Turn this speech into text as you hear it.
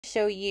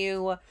Show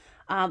you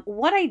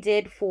what I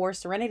did for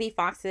Serenity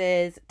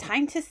Fox's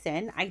Time to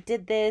Sin. I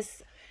did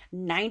this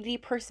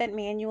 90%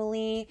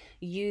 manually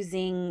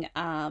using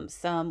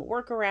some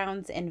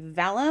workarounds in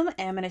Vellum,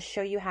 and I'm going to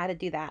show you how to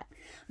do that.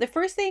 The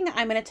first thing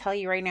I'm going to tell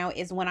you right now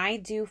is when I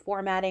do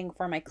formatting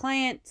for my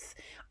clients,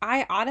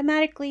 I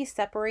automatically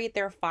separate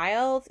their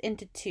files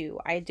into two.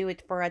 I do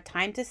it for a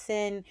Time to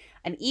Sin,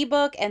 an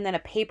ebook, and then a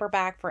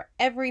paperback for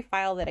every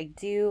file that I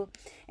do.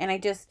 And I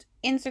just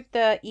insert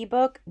the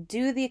ebook,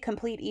 do the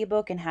complete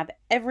ebook, and have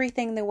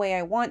everything the way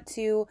I want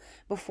to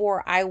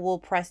before I will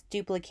press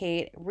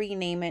duplicate,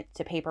 rename it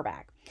to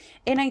paperback.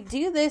 And I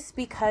do this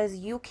because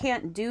you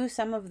can't do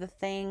some of the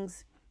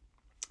things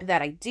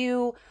that I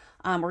do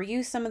or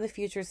use some of the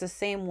features the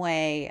same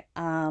way.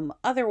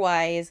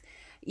 Otherwise,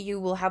 you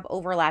will have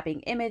overlapping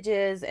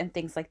images and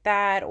things like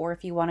that. Or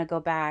if you want to go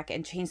back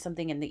and change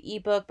something in the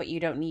ebook, but you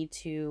don't need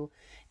to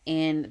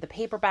in the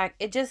paperback,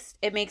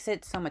 it makes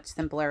it so much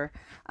simpler.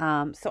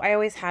 So I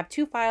always have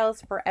two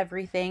files for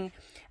everything.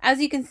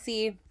 As you can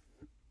see,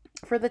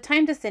 for the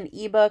Time to Sin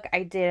ebook,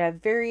 I did a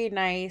very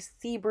nice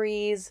sea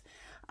breeze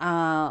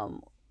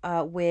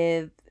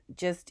with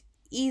just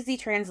easy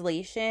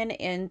translation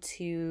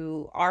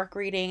into ARC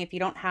reading. If you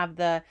don't have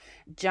the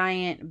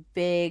giant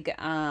big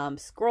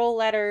scroll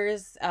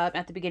letters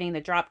at the beginning, the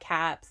drop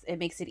caps, it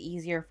makes it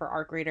easier for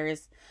ARC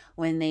readers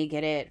when they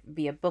get it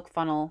via book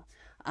funnel.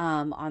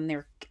 On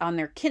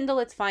their Kindle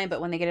it's fine,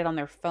 but when they get it on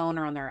their phone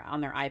or on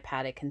their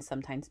iPad, it can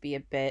sometimes be a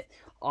bit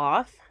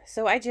off.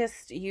 So I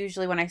just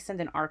usually, when I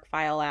send an ARC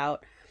file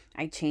out,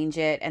 I change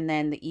it, and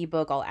then the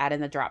ebook I'll add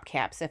in the drop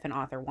caps if an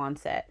author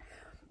wants it.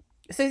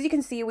 So as you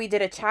can see, we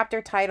did a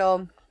chapter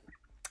title,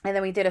 and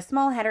then we did a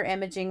small header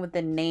imaging with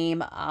the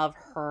name of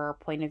her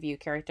point of view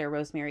character.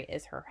 Rosemary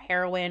is her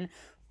heroine.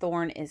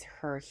 Thorn is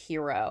her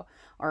hero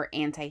or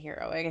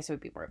anti-hero. I guess it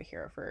would be more of a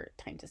hero for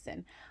Time to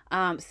Sin.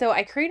 So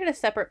I created a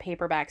separate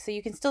paperback, so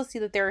you can still see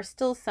that there are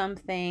still some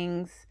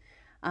things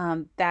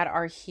that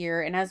are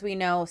here. And as we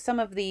know, some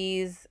of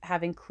these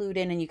have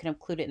included, and you can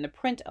include it in the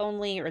print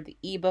only or the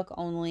ebook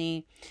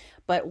only.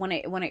 But when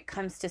it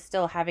comes to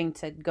still having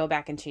to go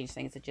back and change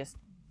things, it just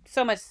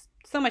so much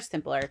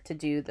simpler to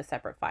do the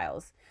separate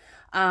files.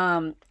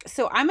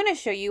 So I'm going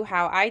to show you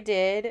how I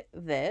did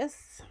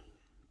this.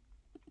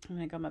 I'm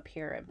going to come up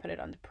here and put it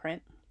on the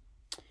print.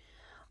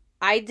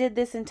 I did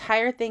this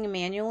entire thing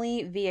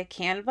manually via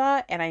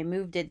Canva, and I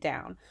moved it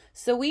down.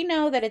 So we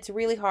know that it's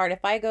really hard.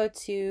 If I go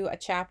to a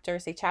chapter,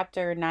 say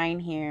chapter 9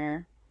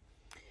 here,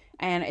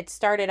 and it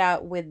started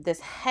out with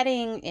this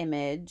heading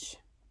image,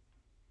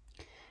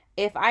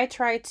 if I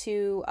try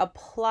to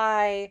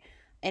apply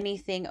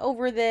anything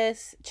over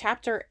this,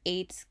 chapter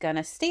 8's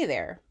gonna stay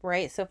there,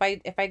 right? So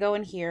if I go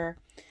in here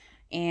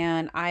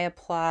and I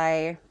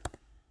apply,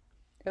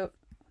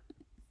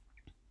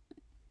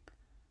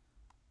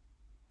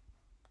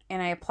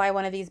 and I apply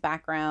one of these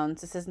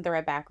backgrounds, this isn't the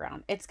right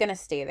background, it's gonna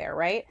stay there,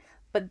 right?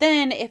 But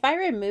then if I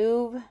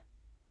remove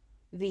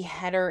the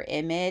header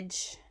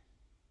image,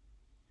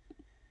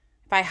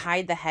 if I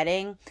hide the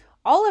heading,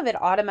 all of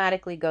it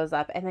automatically goes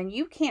up, and then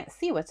you can't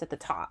see what's at the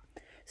top.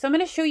 So I'm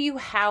going to show you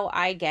how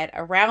I get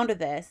around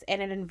this,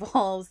 and it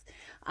involves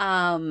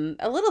a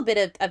little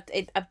bit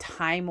of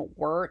time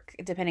work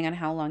depending on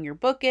how long your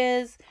book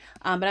is.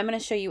 But I'm going to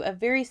show you a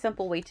very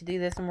simple way to do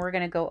this, and we're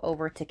going to go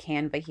over to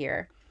Canva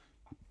here.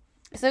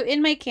 So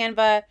in my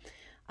Canva,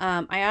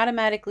 I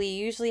automatically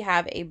usually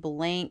have a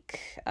blank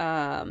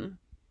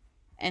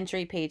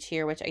entry page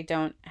here, which I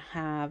don't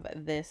have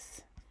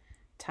this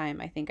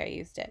time. I think I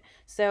used it.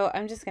 So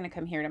I'm just going to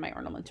come here to my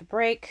ornament to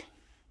break.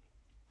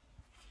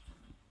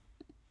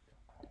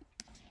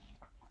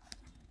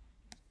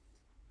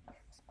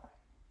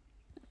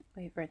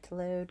 Wait for it to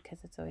load because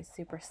it's always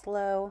super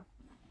slow.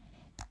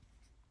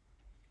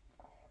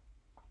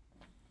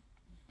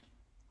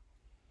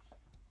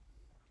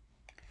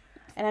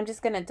 And I'm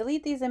just going to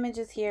delete these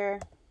images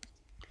here.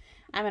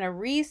 I'm going to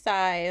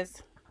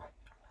resize.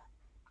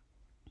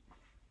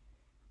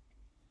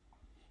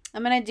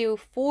 I'm going to do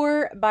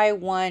 4 by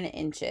 1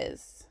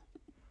 inches.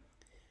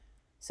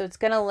 So it's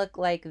going to look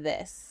like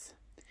this.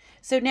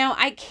 So now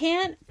I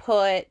can't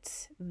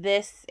put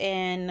this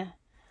in,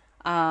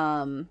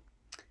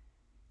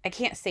 I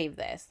can't save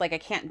this. Like I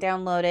can't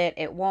download it.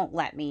 It won't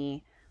let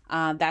me.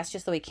 That's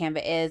just the way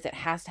Canva is. It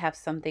has to have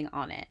something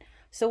on it.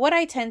 So what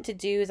I tend to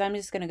do is I'm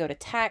just going to go to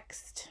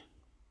text,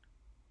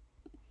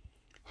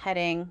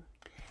 heading.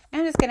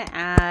 I'm just going to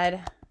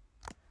add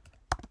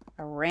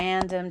a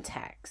random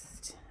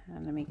text. I'm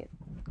going to make it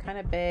kind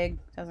of big.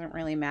 Doesn't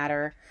really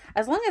matter.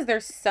 As long as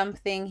there's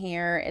something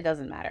here, it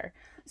doesn't matter.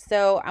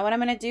 So what I'm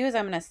going to do is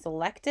I'm going to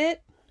select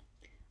it.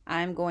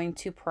 I'm going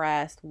to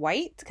press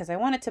white because I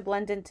want it to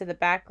blend into the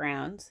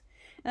background.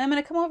 And I'm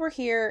going to come over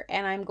here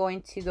and I'm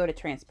going to go to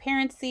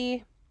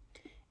transparency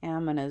and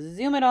I'm going to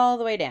zoom it all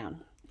the way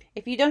down.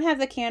 If you don't have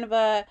the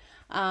Canva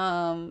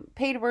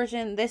paid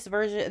version, this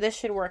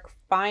should work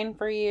fine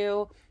for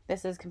you.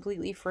 This is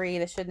completely free.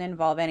 This shouldn't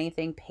involve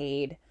anything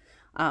paid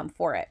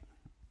for it.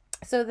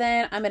 So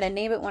then I'm going to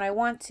name it when I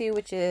want to,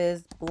 which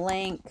is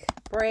blank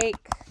break.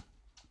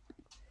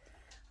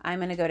 I'm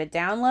going to go to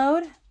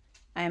download.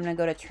 I'm going to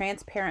go to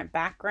transparent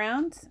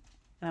background,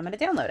 and I'm going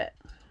to download it.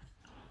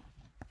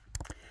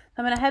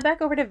 I'm going to head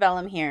back over to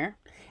Vellum here.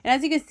 And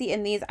as you can see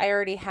in these, I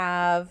already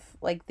have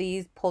like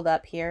these pulled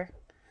up here.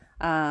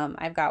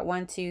 I've got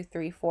 1, 2,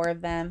 3, 4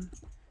 of them.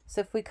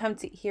 So if we come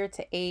to here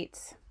to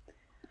 8,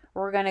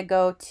 we're going to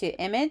go to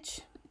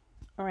image.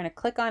 We're going to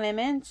click on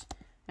image,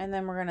 and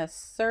then we're going to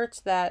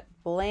search that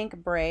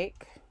blank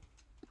break.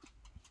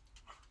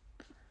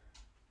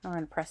 I'm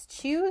going to press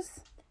choose.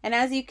 And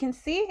as you can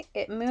see,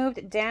 it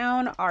moved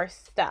down our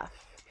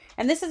stuff.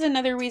 And this is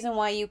another reason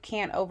why you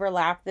can't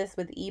overlap this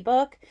with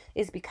ebook,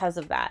 is because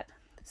of that.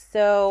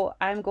 So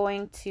I'm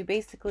going to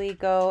basically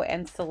go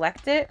and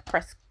select it,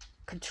 press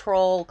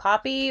Control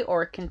copy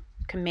or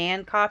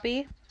Command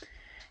copy.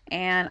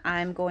 And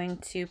I'm going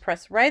to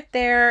press right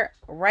there,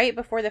 right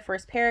before the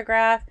first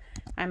paragraph.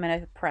 I'm going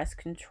to press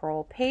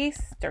Control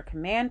paste or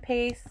Command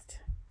paste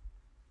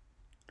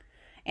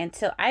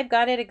until I've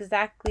got it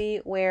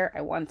exactly where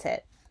I want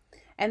it.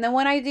 And then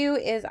what I do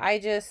is I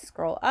just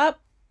scroll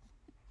up.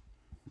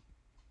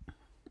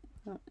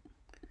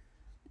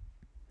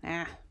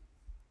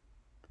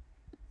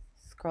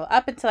 Scroll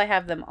up until I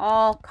have them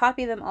all,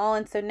 copy them all.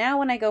 And so now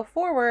when I go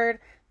forward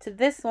to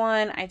this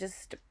one, I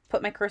just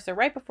put my cursor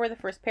right before the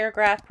first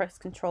paragraph, press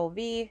Control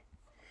V,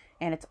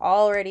 and it's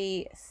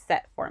already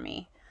set for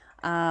me.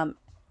 And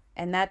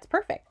that's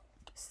perfect.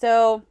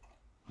 So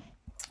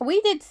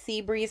we did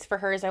Sea Breeze for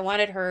hers. I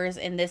wanted hers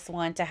in this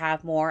one to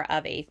have more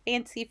of a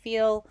fancy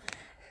feel.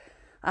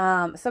 So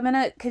I'm going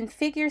to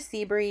configure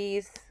Sea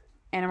Breeze,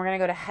 and we're going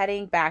to go to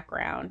heading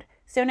background.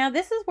 So now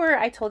this is where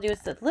I told you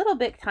it's a little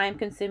bit time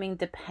consuming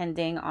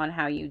depending on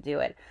how you do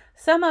it.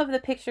 Some of the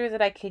pictures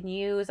that I can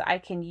use, I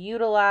can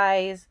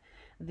utilize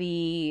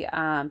the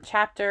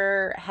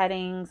chapter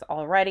headings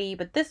already,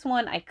 but this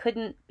one I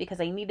couldn't because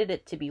I needed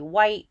it to be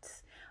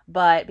white,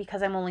 but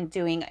because I'm only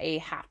doing a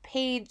half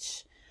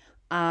page,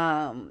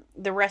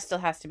 the rest still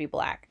has to be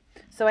black.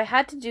 So I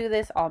had to do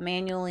this all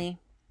manually.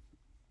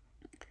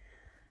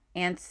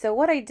 And so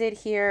what I did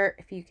here,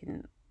 if you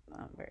can,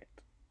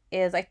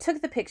 is I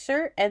took the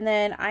picture and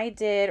then I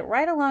did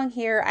right along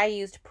here, I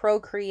used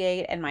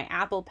Procreate and my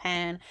Apple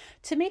Pen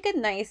to make a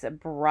nice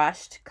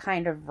brushed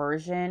kind of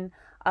version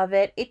of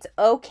it. It's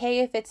okay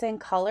if it's in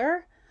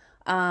color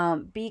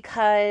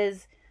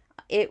because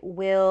it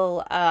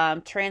will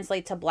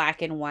translate to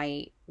black and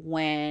white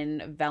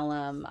when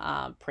Vellum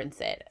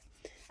prints it.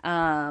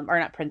 Or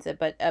not prints it,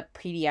 but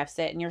PDFs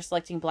it, and you're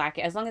selecting black.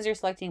 As long as you're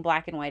selecting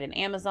black and white in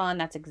Amazon,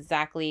 that's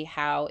exactly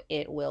how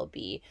it will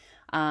be.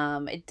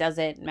 It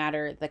doesn't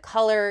matter the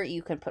color.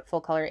 You can put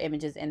full color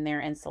images in there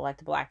and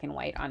select black and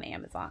white on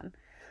Amazon.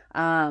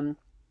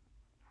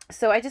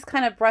 So I just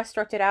kind of brush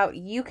stroked it out.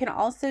 You can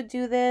also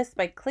do this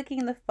by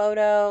clicking the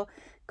photo,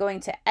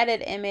 going to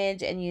edit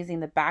image, and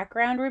using the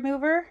background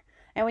remover.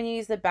 And when you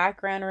use the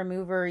background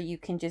remover, you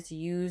can just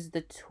use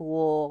the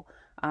tool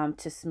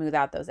to smooth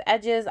out those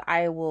edges.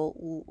 I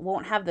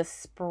won't have the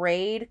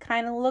sprayed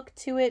kind of look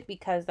to it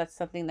because that's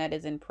something that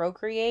is in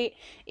Procreate.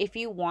 If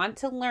you want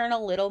to learn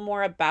a little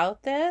more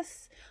about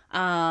this,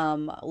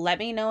 let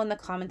me know in the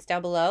comments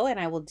down below and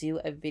I will do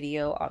a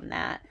video on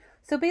that.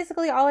 So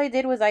basically all I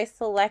did was I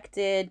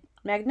selected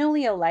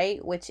Magnolia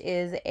Light, which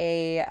is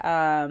a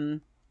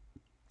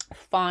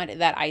font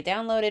that I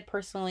downloaded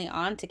personally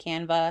onto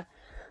Canva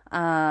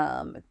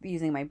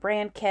using my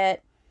brand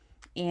kit.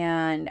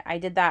 And I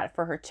did that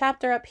for her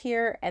chapter up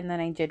here, and then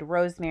I did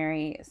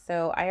Rosemary.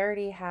 So I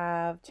already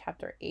have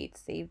chapter 8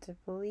 saved, I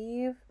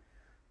believe.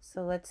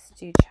 So let's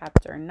do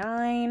chapter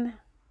 9.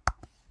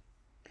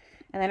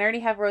 And then I already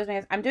have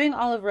Rosemary. I'm doing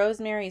all of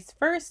Rosemary's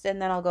first,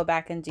 and then I'll go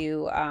back and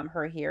do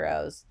her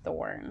hero's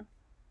Thorn.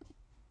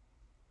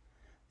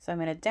 So I'm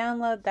going to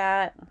download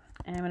that,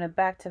 and I'm going to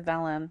back to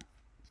Vellum.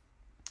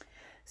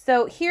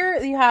 So here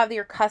you have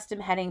your custom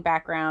heading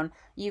background.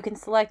 You can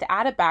select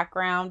add a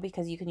background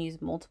because you can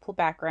use multiple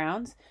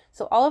backgrounds.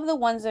 So all of the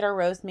ones that are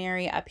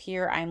Rosemary up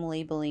here, I'm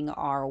labeling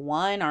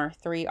R1,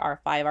 R3, R5,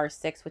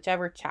 R6,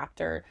 whichever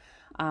chapter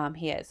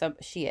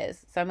she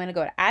is. So I'm going to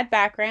go to add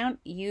background,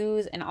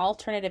 use an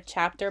alternative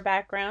chapter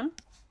background.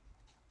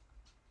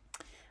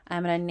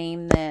 I'm going to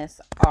name this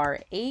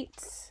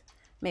R8.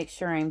 Make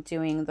sure I'm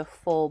doing the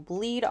full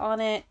bleed on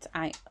it.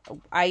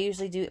 I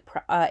usually do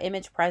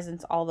image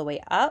presence all the way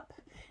up.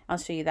 I'll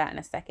show you that in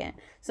a second.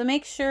 So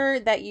make sure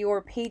that your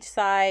page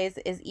size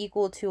is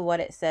equal to what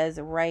it says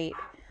right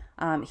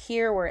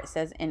here where it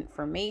says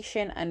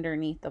information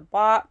underneath the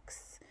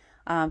box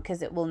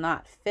because it will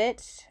not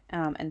fit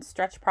and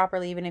stretch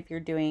properly even if you're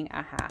doing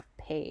a half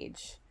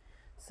page.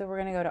 So we're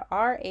going to go to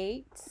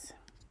R8.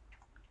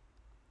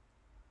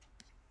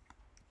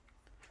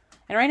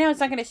 And right now it's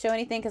not going to show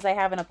anything because I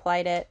haven't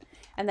applied it.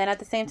 And then at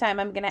the same time,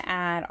 I'm going to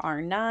add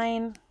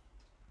R9.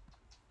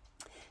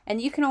 And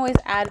you can always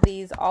add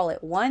these all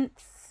at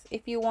once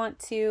if you want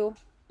to.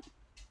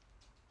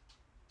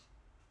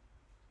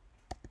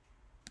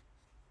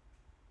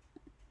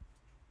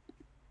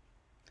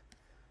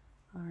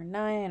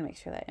 R9, make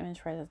sure that image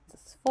presence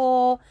is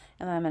full.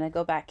 And then I'm going to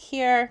go back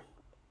here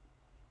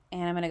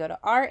and I'm going to go to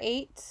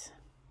R8.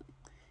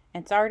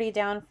 It's already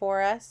down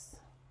for us.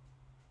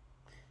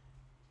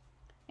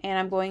 And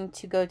I'm going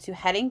to go to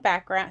heading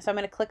background. So I'm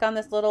going to click on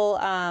this little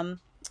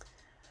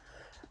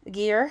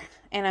gear,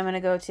 and I'm going to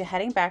go to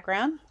heading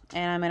background,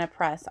 and I'm going to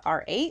press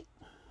R8.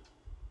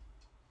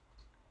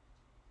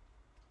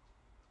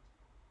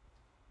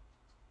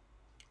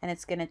 And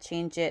it's going to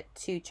change it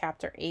to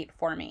chapter 8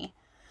 for me.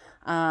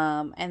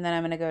 And then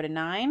I'm going to go to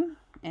 9,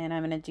 and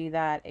I'm going to do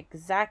that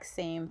exact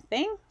same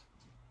thing.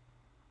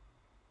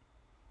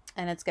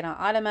 And it's going to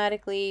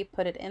automatically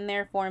put it in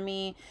there for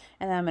me.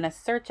 And then I'm going to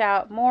search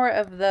out more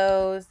of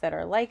those that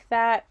are like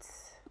that.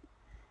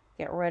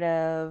 Get rid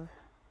of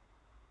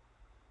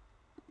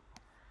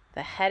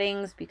the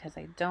headings because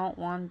I don't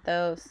want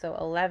those. So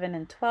 11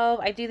 and 12.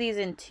 I do these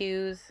in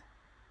 2s.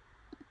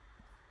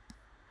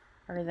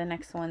 Or the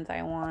next ones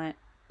I want.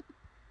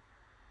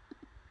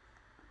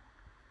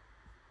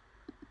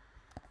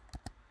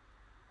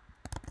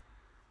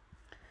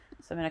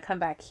 So I'm going to come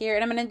back here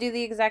and I'm going to do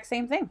the exact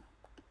same thing.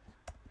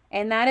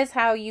 And that is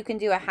how you can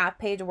do a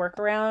half-page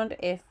workaround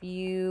if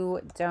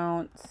you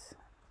don't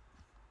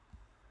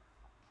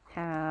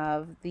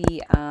have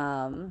the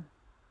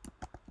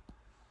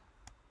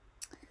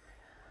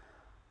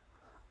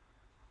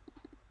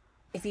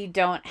if you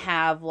don't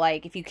have,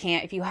 like, if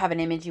you have an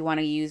image you want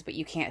to use but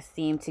you can't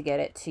seem to get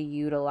it to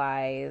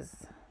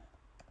utilize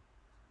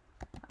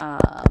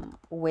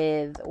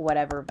with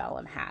whatever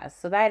Vellum has.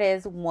 So that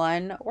is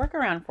one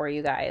workaround for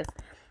you guys.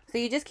 So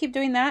you just keep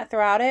doing that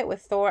throughout it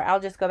with Thor. I'll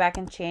just go back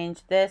and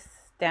change this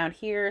down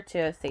here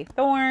to say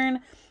Thorn,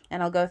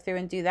 and I'll go through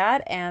and do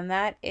that, and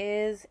that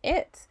is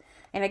it.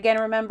 And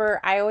again, remember,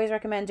 I always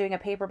recommend doing a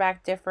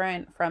paperback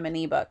different from an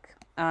ebook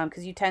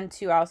because you tend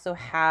to also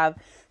have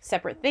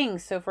separate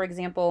things. So for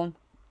example,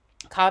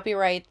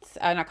 contents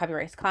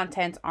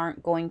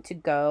aren't going to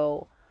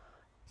go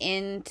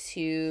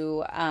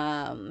into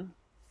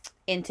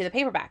the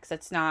paperbacks.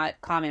 That's not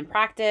common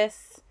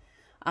practice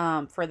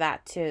for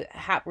that to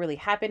really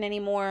happen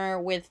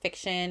anymore with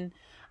fiction.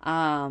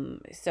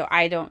 So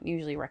I don't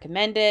usually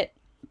recommend it.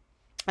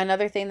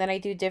 Another thing that I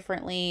do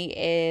differently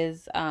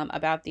is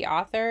about the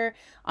author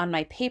on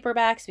my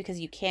paperbacks, because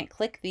you can't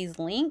click these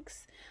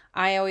links.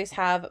 I always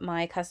have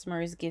my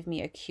customers give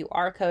me a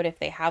QR code if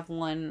they have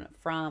one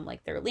from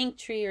like their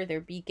Linktree or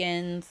their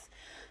Beacons,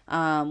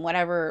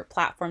 whatever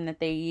platform that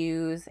they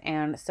use.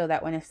 And so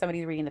that if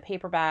somebody's reading the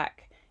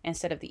paperback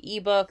instead of the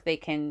ebook, they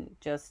can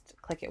just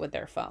click it with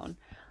their phone.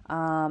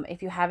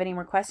 If you have any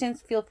more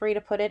questions, feel free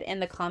to put it in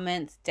the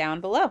comments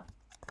down below.